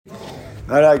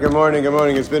All right, good morning, good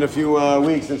morning. It's been a few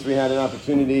weeks since we had an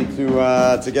opportunity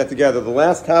to get together. The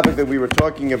last topic that we were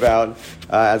talking about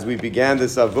as we began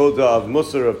this avoda of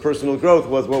musar, of personal growth,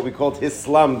 was what we called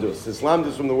hislamdus.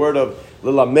 Hislamdus from the word of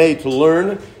lilamei, to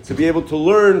learn, to be able to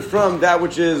learn from that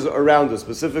which is around us,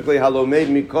 specifically halomed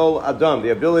mikol adam,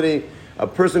 the ability, a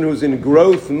person who's in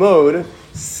growth mode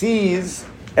sees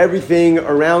everything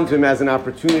around him as an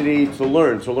opportunity to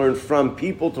learn from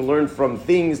people, to learn from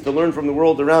things, to learn from the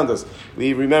world around us.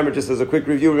 We remember, just as a quick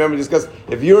review, to discuss,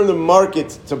 if you're in the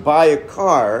market to buy a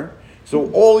car, so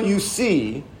all you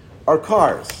see are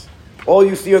cars. All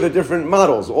you see are the different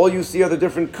models. All you see are the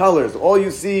different colors. All you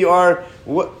see are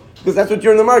because that's what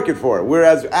you're in the market for.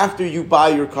 Whereas after you buy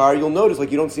your car, you'll notice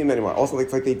you don't see them anymore. Also,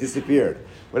 it's like they disappeared.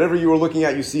 Whatever you were looking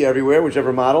at, you see everywhere,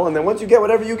 whichever model. And then once you get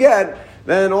whatever you get,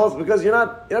 then also because you're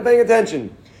not paying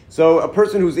attention. So a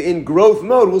person who's in growth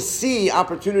mode will see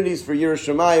opportunities for Yiras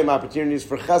Shamayim, opportunities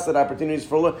for Chesed, opportunities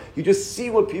for learn. You just see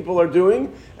what people are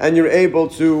doing, and you're able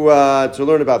to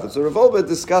learn about it. So Rav Olba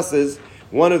discusses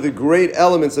one of the great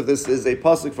elements of this is a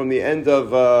pasuk from the end of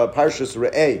Parshas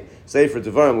Re'eh, Sefer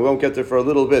Devarim. We won't get there for a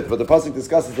little bit, but the pasuk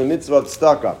discusses the mitzvah of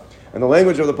tzedakah. And the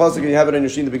language of the pasuk, you have it on your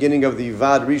sheet, the beginning of the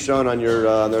Vad Rishon on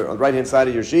the right hand side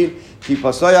of your sheet. Ki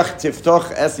pasayach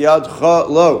tiftoch es yadcha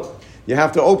lo. You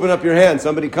have to open up your hand.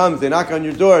 Somebody comes, they knock on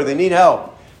your door, they need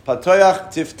help. Patoyach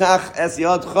tiftach es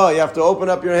yadcha. You have to open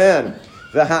up your hand.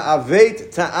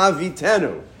 V'ha'avet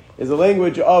ta'avitenu is a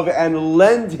language of and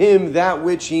lend him that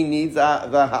which he needs. The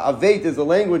ha'avet is a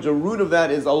language. A root of that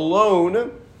is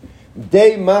alone.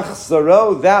 De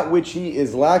machsaro, that which he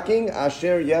is lacking.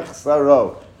 Asher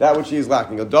yechsaro, that which he is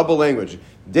lacking. A double language.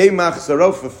 De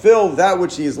machsaro, fulfill that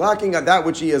which he is lacking, that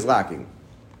which he is lacking.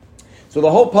 So the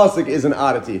whole pasuk is an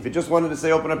oddity. If you just wanted to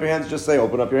say open up your hands, just say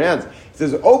open up your hands. It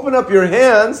says open up your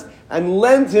hands and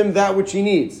lend him that which he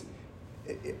needs.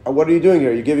 What are you doing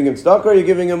here? Are you giving him tzedakah or are you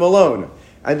giving him a loan?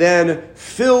 And then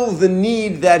fill the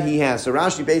need that he has. So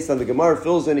Rashi, based on the Gemara,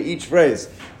 fills in each phrase.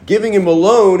 Giving him a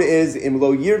loan is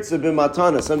imlo yirtza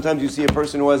b'matana. Sometimes you see a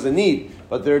person who has a need,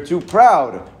 but they're too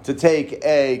proud to take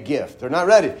a gift. They're not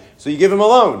ready. So you give him a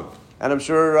loan. And I'm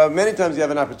sure many times you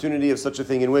have an opportunity of such a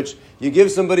thing in which you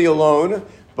give somebody a loan,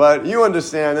 but you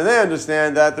understand and they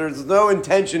understand that there's no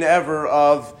intention ever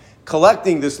of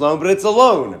collecting this loan, but it's a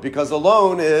loan, because a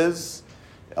loan is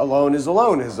a loan.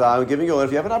 I'm giving you a loan.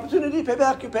 If you have an opportunity to pay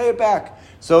back, you pay it back.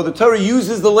 So the Torah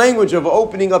uses the language of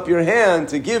opening up your hand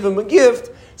to give him a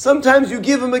gift. Sometimes you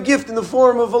give him a gift in the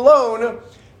form of a loan,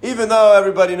 even though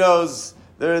everybody knows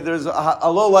there's a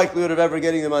low likelihood of ever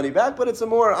getting the money back, but it's a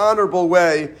more honorable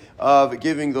way of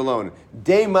giving the loan.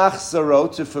 De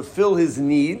machsaro, to fulfill his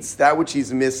needs, that which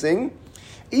he's missing.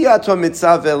 Iato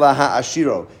mitzave laha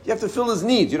ashiro. You have to fill his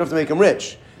needs. You don't have to make him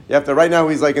rich. You have to, right now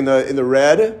he's in the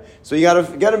red, so you got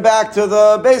to get him back to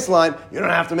the baseline. You don't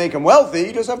have to make him wealthy,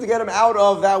 you just have to get him out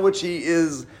of that which he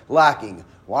is lacking.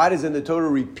 Why does the Torah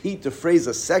repeat the phrase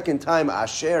a second time,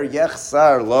 Asher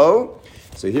yechsar lo?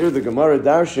 So here the Gemara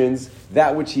darshins,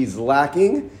 that which he's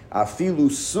lacking,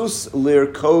 afilu sus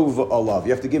lirkov alav.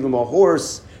 You have to give him a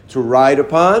horse to ride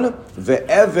upon,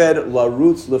 ve'eved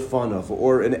larutz lefanav,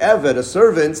 or an eved, a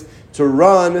servant, to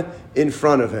run in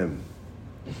front of him.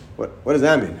 What does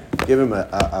that mean? Give him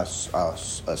a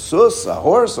sus, a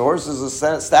horse. A horse is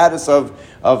a status of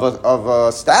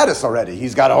a status already.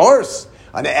 He's got a horse.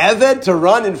 An eved to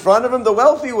run in front of him. The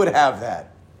wealthy would have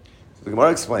that. So the Gemara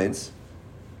explains.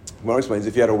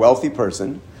 If you had a wealthy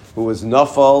person who was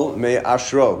nafal me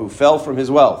ashro, who fell from his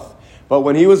wealth, but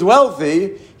when he was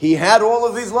wealthy, he had all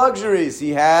of these luxuries. He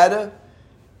had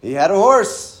a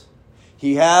horse.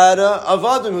 He had a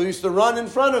avadim who used to run in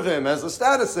front of him as a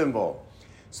status symbol.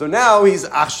 So now he's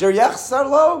Asher Yechsar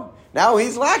Lo. Now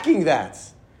he's lacking that.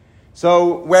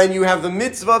 So when you have the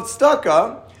mitzvah of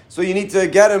tzedakah, so you need to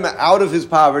get him out of his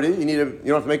poverty. You don't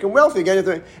have to make him wealthy.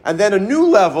 And then a new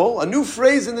level, a new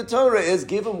phrase in the Torah is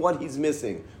give him what he's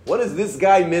missing. What is this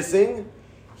guy missing?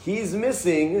 He's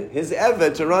missing his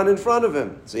eved to run in front of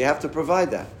him. So you have to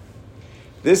provide that.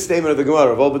 This statement of the Gemara,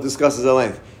 Rav Olba discusses at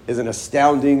length, is an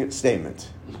astounding statement.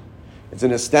 It's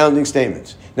an astounding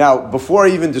statement. Now, before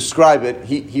I even describe it,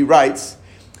 he writes,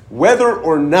 whether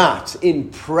or not in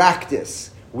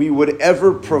practice we would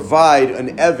ever provide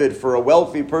an eved for a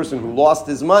wealthy person who lost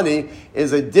his money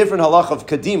is a different halach of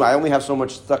kadima. I only have so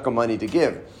much tzedakah money to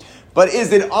give. But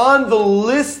is it on the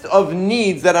list of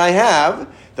needs that I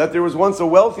have that there was once a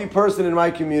wealthy person in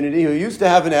my community who used to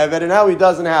have an eved and now he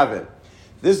doesn't have it?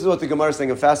 This is what the Gemara is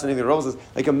saying, a fascinating role is.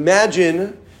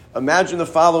 Imagine the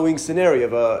following scenario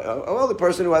of a wealthy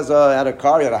person who had a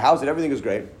car, he had a house, and everything is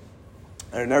great.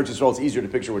 And in Eretz Yisrael, it's easier to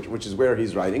picture which is where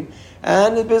he's writing.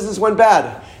 And the business went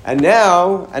bad. And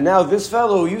now this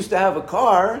fellow who used to have a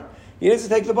car, he needs to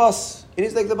take the bus.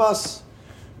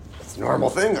 It's a normal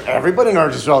thing. Everybody in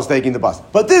Eretz Yisrael is taking the bus.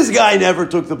 But this guy never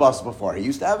took the bus before. He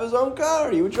used to have his own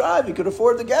car. He would drive. He could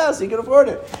afford the gas. He could afford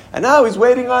it. And now he's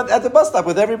waiting at the bus stop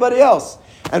with everybody else.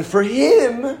 And for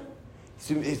him,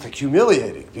 it's like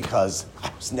humiliating because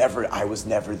I was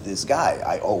never this guy.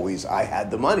 I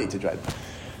had the money to drive.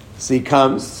 So he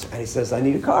comes and he says, I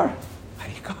need a car.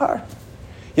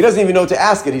 He doesn't even know to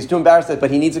ask it. He's too embarrassed,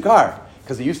 but he needs a car.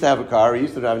 Because he used to have a car, he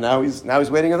used to drive, now he's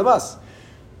waiting on the bus.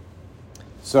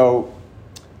 So,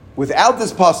 without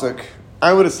this pasuk,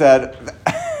 I would have said,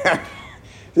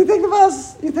 you take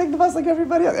the bus like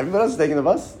everybody else. Everybody else is taking the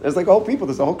bus. There's like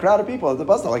there's a whole crowd of people at the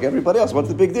bus stop like everybody else. What's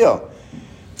the big deal?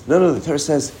 No, the Torah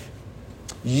says,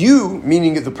 you,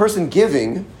 meaning the person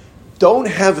giving, don't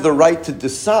have the right to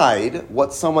decide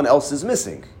what someone else is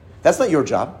missing. That's not your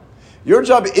job. Your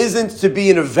job isn't to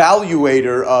be an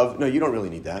evaluator of, no, you don't really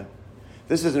need that.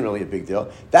 This isn't really a big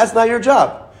deal. That's not your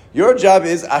job. Your job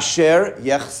is asher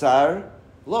yechsar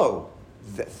lo.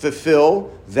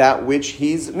 Fulfill that which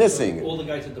he's missing. So all the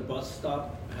guys at the bus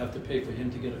stop have to pay for him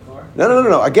to get a car?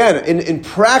 No. Again, in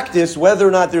practice, whether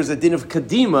or not there's a din of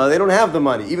kadima, they don't have the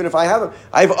money. Even if I have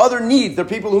other needs. There are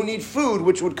people who need food,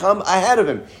 which would come ahead of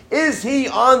him. Is he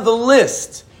on the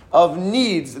list of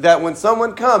needs that when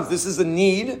someone comes, this is a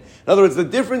need? In other words, the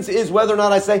difference is whether or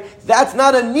not I say, that's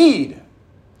not a need.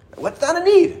 What's not a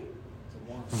need?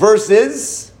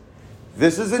 Versus,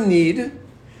 this is a need.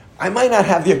 I might not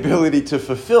have the ability to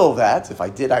fulfill that. If I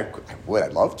did, I would.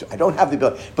 I'd love to. I don't have the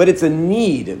ability. But it's a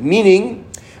need, meaning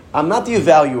I'm not the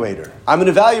evaluator. I'm an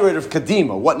evaluator of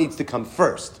kadima, what needs to come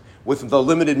first, with the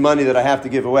limited money that I have to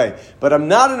give away. But I'm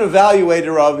not an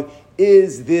evaluator of,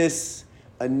 is this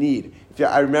a need?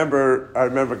 I remember,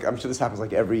 I'm sure this happens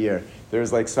like every year.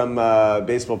 There's like some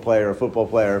baseball player or football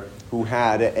player who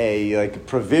had a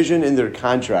provision in their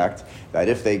contract that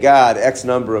if they got X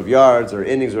number of yards or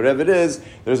innings or whatever it is,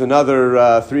 there's another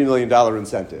 $3 million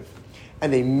incentive.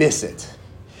 And they miss it.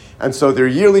 And so their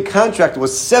yearly contract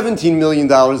was $17 million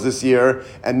this year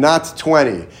and not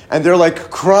 20. And they're like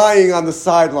crying on the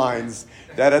sidelines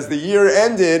that as the year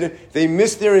ended, they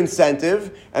missed their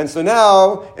incentive. And so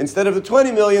now, instead of the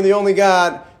 20 million, they only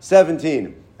got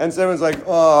 17. And so everyone's like,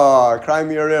 oh, cry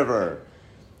me a river.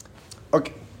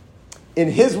 Okay.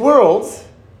 In his world,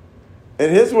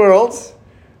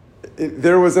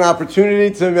 there was an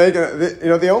opportunity to make,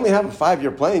 they only have a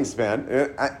 5-year playing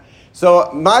span. So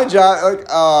my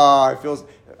job, it feels,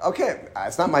 okay,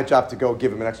 it's not my job to go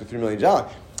give him an extra $3 million.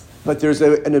 But there's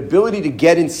an ability to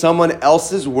get in someone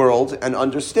else's world and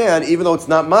understand, even though it's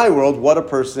not my world, what a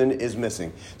person is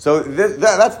missing. So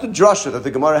that's the drasha that the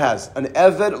Gemara has. An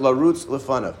eved larutz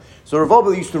lefanav. So Rav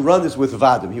Obel used to run this with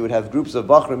vadim. He would have groups of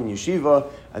bachrim in yeshiva,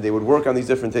 and they would work on these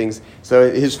different things. So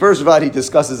his first vad, he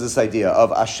discusses this idea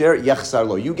of asher yachsar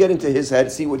lo. You get into his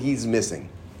head, see what he's missing.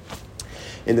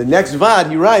 In the next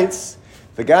vad, he writes,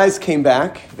 the guys came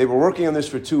back, they were working on this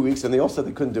for 2 weeks, and they all said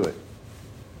they couldn't do it.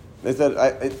 They said,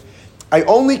 I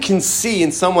only can see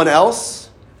in someone else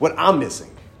what I'm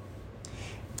missing.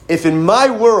 If in my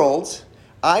world,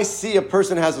 I see a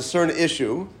person has a certain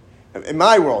issue, in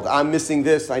my world, I'm missing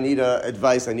this, I need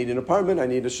advice, I need an apartment, I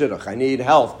need a shidduch, I need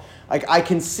health. I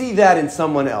can see that in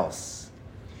someone else.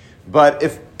 But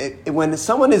when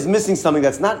someone is missing something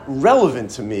that's not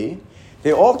relevant to me,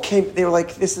 they were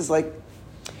like, this is like,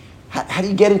 how do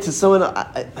you get into someone,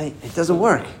 it doesn't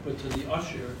work. But to the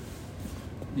usher,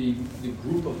 the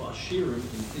group of Ashirim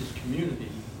in his community,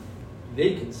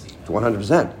 they can see that.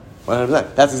 100%.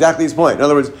 100%. That's exactly his point. In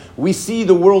other words, we see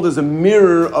the world as a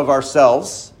mirror of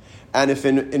ourselves, and if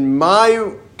in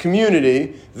my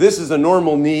community this is a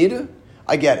normal need,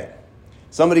 I get it.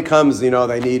 Somebody comes,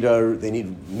 they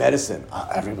need medicine.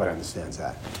 Everybody understands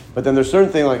that. But then there's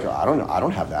certain things like, I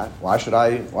don't have that. Why should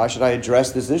I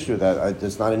address this issue? That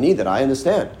it's not a need that I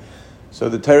understand. So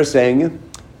the Torah is saying,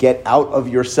 get out of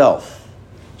yourself.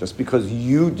 Just because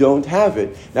you don't have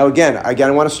it. Now again,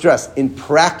 I want to stress, in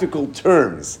practical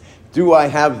terms, do I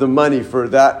have the money for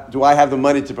that? Do I have the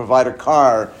money to provide a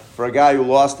car for a guy who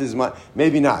lost his money?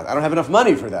 Maybe not. I don't have enough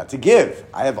money for that to give.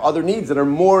 I have other needs that are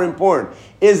more important.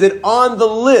 Is it on the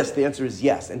list? The answer is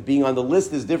yes. And being on the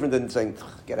list is different than saying,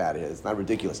 get out of here, it's not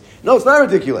ridiculous. No, it's not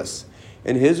ridiculous.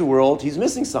 In his world, he's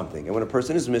missing something. And when a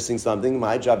person is missing something,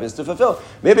 my job is to fulfill.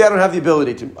 Maybe I don't have the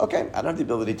ability to. Okay, I don't have the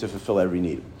ability to fulfill every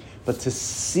need. But to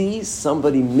see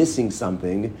somebody missing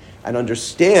something and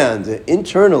understand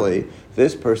internally,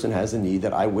 this person has a need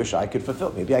that I wish I could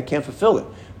fulfill. Maybe I can't fulfill it,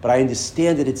 but I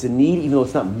understand that it's a need even though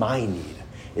it's not my need.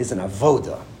 It's an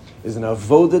avoda. is an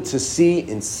avoda to see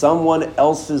in someone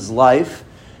else's life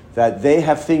that they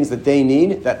have things that they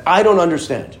need that I don't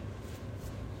understand.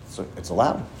 So it's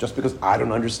allowed. Just because I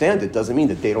don't understand it doesn't mean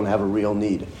that they don't have a real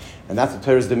need. And that's the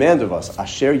Torah's demand of us.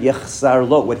 Asher yechsar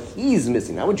lo, what he's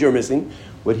missing, not what you're missing,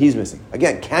 what he's missing.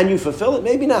 Again, can you fulfill it?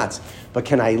 Maybe not. But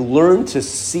can I learn to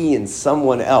see in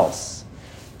someone else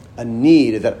a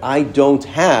need that I don't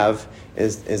have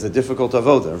is a difficult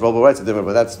avoda. Rabbi writes a different,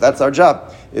 but that's our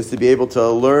job, is to be able to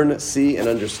learn, see, and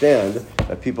understand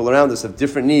that people around us have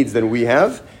different needs than we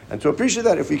have, and to appreciate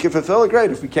that. If we can fulfill it, great.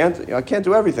 If we can't, I can't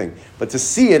do everything. But to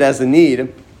see it as a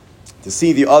need, to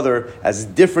see the other as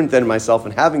different than myself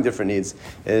and having different needs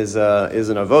is an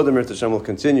avoda. Mir Hashem will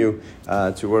continue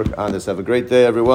to work on this. Have a great day, everyone.